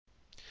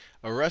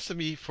A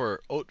recipe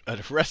for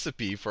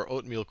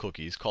oatmeal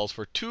cookies calls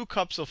for 2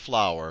 cups of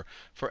flour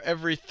for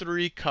every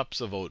 3 cups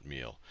of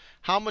oatmeal.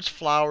 How much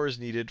flour is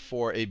needed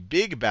for a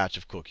big batch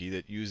of cookie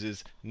that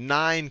uses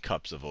 9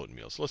 cups of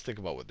oatmeal? So let's think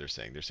about what they're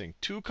saying. They're saying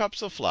 2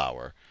 cups of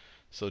flour.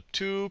 So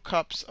 2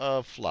 cups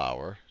of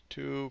flour,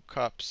 2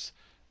 cups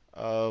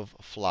of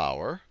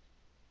flour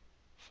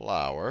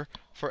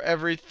for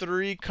every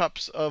 3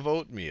 cups of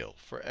oatmeal.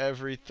 For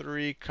every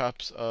 3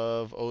 cups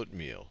of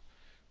oatmeal.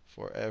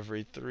 For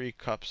every 3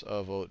 cups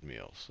of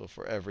oatmeal. So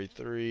for every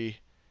 3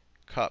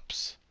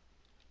 cups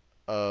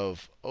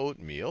of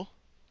oatmeal,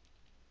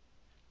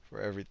 for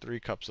every 3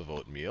 cups of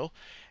oatmeal.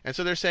 And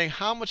so they're saying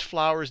how much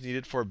flour is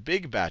needed for a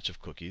big batch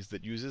of cookies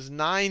that uses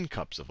 9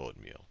 cups of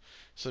oatmeal.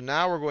 So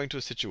now we're going to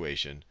a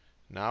situation.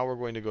 Now we're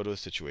going to go to a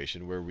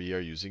situation where we are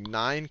using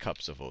 9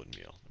 cups of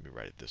oatmeal. Let me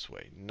write it this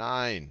way.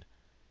 9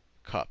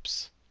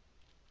 cups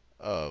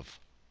of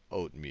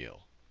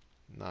oatmeal.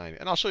 9.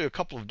 And I'll show you a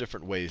couple of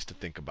different ways to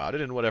think about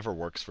it, and whatever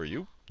works for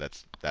you,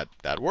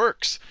 that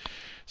works.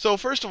 So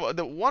first of all,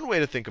 the one way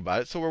to think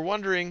about it, so we're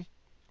going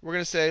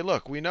to say,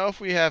 look, we know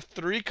if we have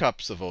 3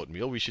 cups of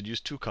oatmeal, we should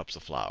use 2 cups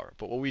of flour.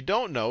 But what we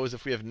don't know is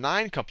if we have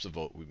 9 cups of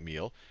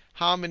oatmeal,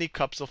 how many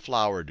cups of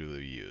flour do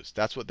we use?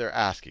 That's what they're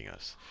asking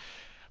us.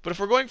 But if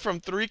we're going from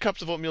 3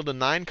 cups of oatmeal to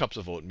 9 cups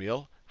of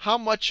oatmeal, how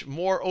much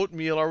more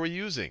oatmeal are we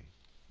using?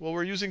 Well,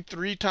 we're using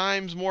 3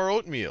 times more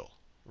oatmeal,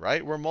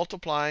 right? We're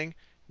multiplying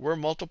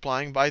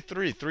by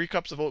 3. 3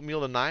 cups of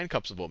oatmeal to 9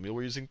 cups of oatmeal,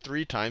 we're using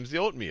 3 times the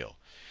oatmeal.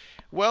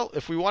 Well,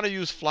 if we want to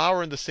use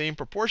flour in the same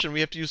proportion, we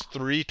have to use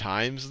 3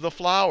 times the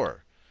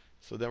flour.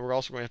 So then we're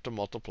also going to have to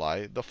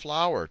multiply the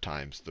flour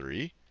times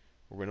 3.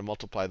 We're going to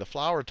multiply the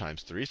flour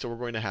times 3, so we're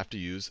going to have to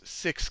use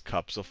 6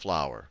 cups of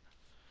flour.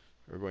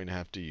 We're going to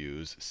have to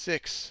use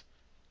 6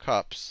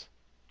 cups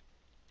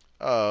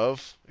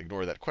of,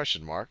 ignore that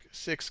question mark,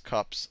 6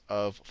 cups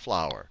of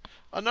flour.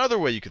 Another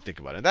way you could think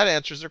about it, and that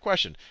answers their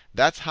question.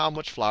 That's how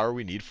much flour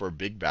we need for a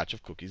big batch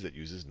of cookies that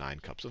uses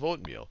 9 cups of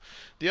oatmeal.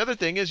 The other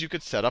thing is you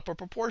could set up a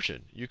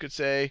proportion. You could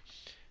say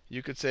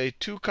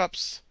 2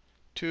 cups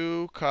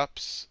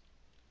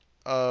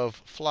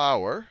of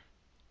flour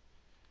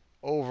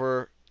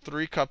over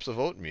 3 cups of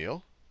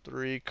oatmeal.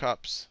 3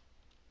 cups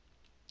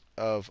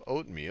of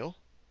oatmeal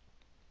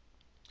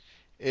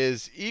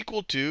is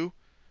equal to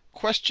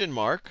question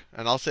mark,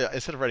 and I'll say,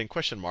 instead of writing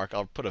question mark,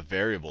 I'll put a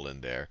variable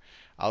in there.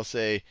 I'll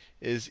say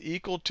is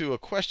equal to a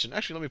question.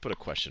 Actually, let me put a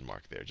question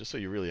mark there, just so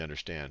you really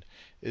understand.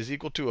 Is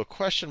equal to a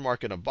question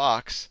mark in a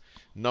box,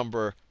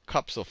 number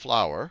cups of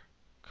flour,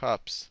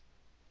 cups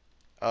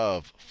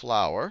of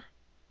flour,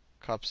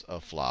 cups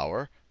of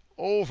flour,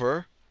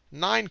 over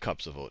 9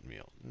 cups of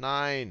oatmeal.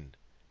 9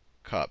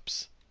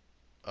 cups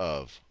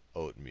of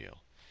oatmeal.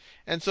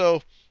 And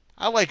so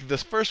I like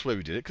this first way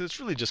we did it because it's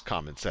really just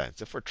common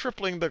sense. If we're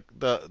tripling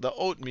the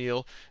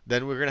oatmeal,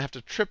 then we're going to have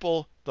to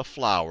triple the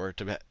flour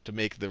to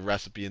make the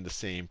recipe in the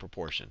same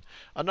proportion.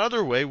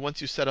 Another way,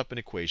 once you set up an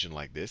equation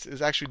like this, is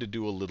actually to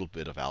do a little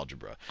bit of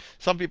algebra.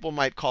 Some people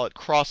might call it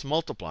cross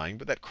multiplying,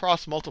 but that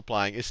cross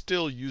multiplying is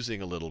still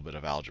using a little bit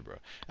of algebra.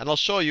 And I'll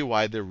show you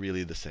why they're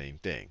really the same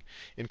thing.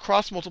 In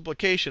cross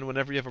multiplication,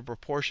 whenever you have a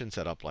proportion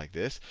set up like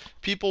this,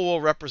 people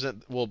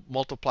will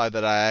multiply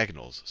the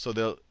diagonals.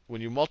 So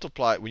when you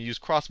use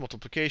cross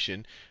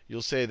multiplication,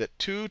 you'll say that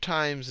 2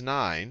 times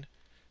 9,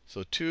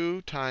 so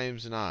 2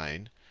 times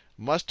 9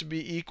 must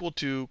be equal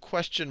to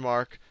question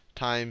mark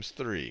times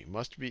 3.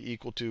 Must be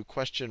equal to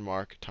question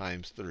mark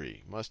times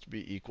 3. Must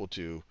be equal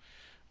to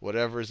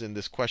whatever is in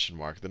this question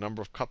mark, the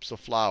number of cups of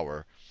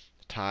flour,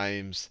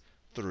 times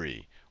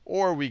 3.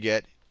 Or we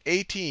get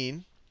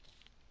 18.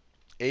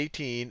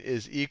 18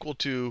 is equal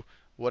to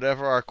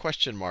whatever our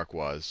question mark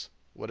was,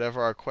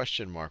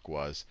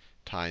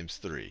 times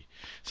 3.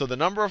 So the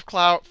number of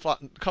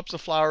cups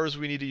of flours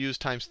we need to use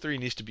times 3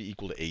 needs to be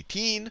equal to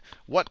 18.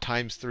 What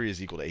times 3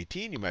 is equal to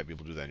 18? You might be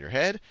able to do that in your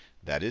head.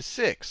 That is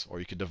 6. Or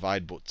you could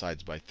divide both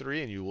sides by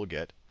 3, and you will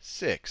get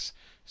 6.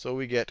 So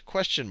we get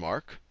question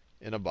mark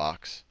in a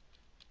box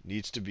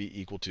needs to be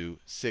equal to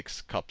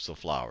 6 cups of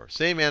flour.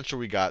 Same answer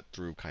we got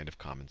through kind of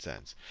common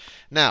sense.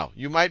 Now,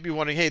 you might be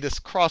wondering, hey, this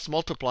cross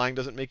multiplying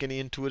doesn't make any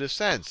intuitive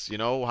sense. You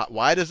know,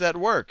 why does that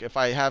work? If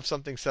I have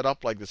something set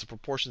up like this, a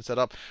proportion set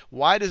up,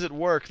 why does it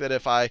work that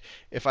if I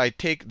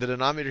take the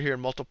denominator here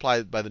and multiply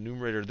it by the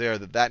numerator there,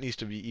 that needs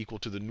to be equal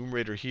to the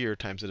numerator here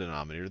times the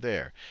denominator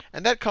there?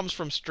 And that comes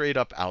from straight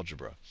up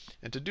algebra.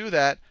 And to do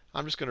that,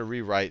 I'm just going to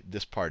rewrite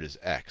this part as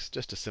x,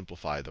 just to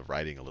simplify the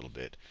writing a little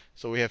bit.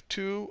 So we have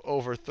 2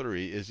 over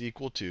 3 is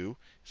equal to,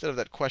 instead of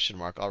that question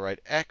mark, I'll write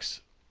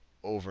x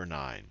over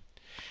 9.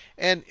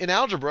 And in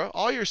algebra,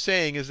 all you're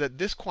saying is that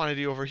this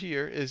quantity over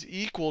here is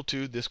equal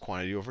to this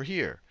quantity over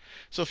here.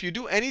 So if you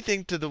do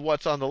anything to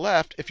what's on the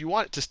left, if you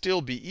want it to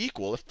still be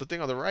equal, if the thing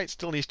on the right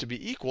still needs to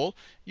be equal,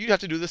 you'd have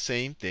to do the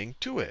same thing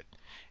to it.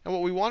 And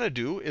what we want to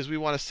do is we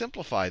want to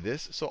simplify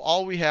this, so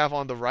all we have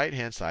on the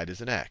right-hand side is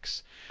an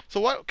x.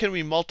 So what can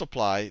we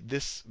multiply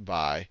this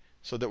by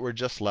so that we're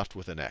just left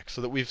with an x,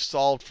 so that we've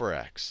solved for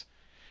x?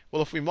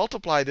 Well, if we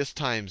multiply this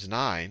times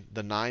 9,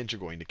 the 9s are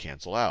going to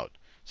cancel out.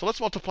 So let's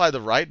multiply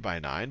the right by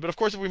 9. But of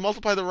course, if we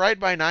multiply the right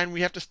by 9,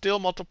 we have to still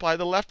multiply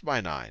the left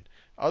by 9.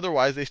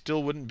 Otherwise, they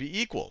still wouldn't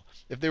be equal.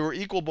 If they were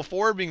equal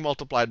before being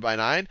multiplied by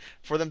 9,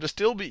 for them to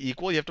still be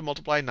equal, you have to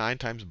multiply 9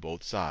 times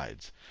both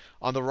sides.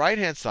 On the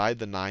right-hand side,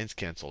 the 9's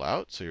cancel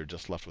out, so you're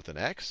just left with an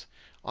x.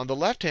 On the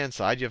left-hand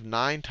side, you have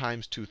 9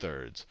 times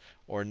 2/3,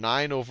 or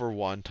 9 over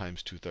 1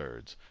 times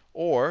 2/3.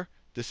 Or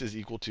this is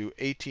equal to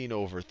 18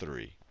 over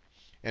 3.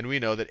 And we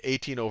know that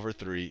 18 over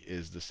 3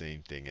 is the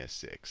same thing as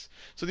 6.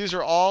 So these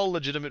are all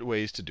legitimate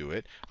ways to do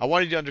it. I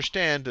wanted you to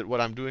understand that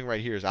what I'm doing right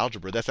here is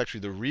algebra. That's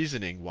actually the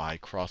reasoning why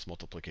cross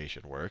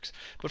multiplication works.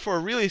 But for a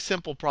really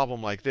simple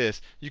problem like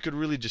this, you could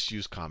really just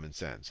use common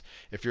sense.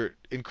 If you're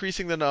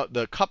increasing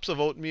the cups of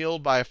oatmeal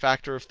by a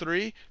factor of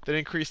 3, then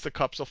increase the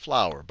cups of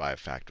flour by a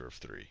factor of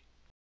 3.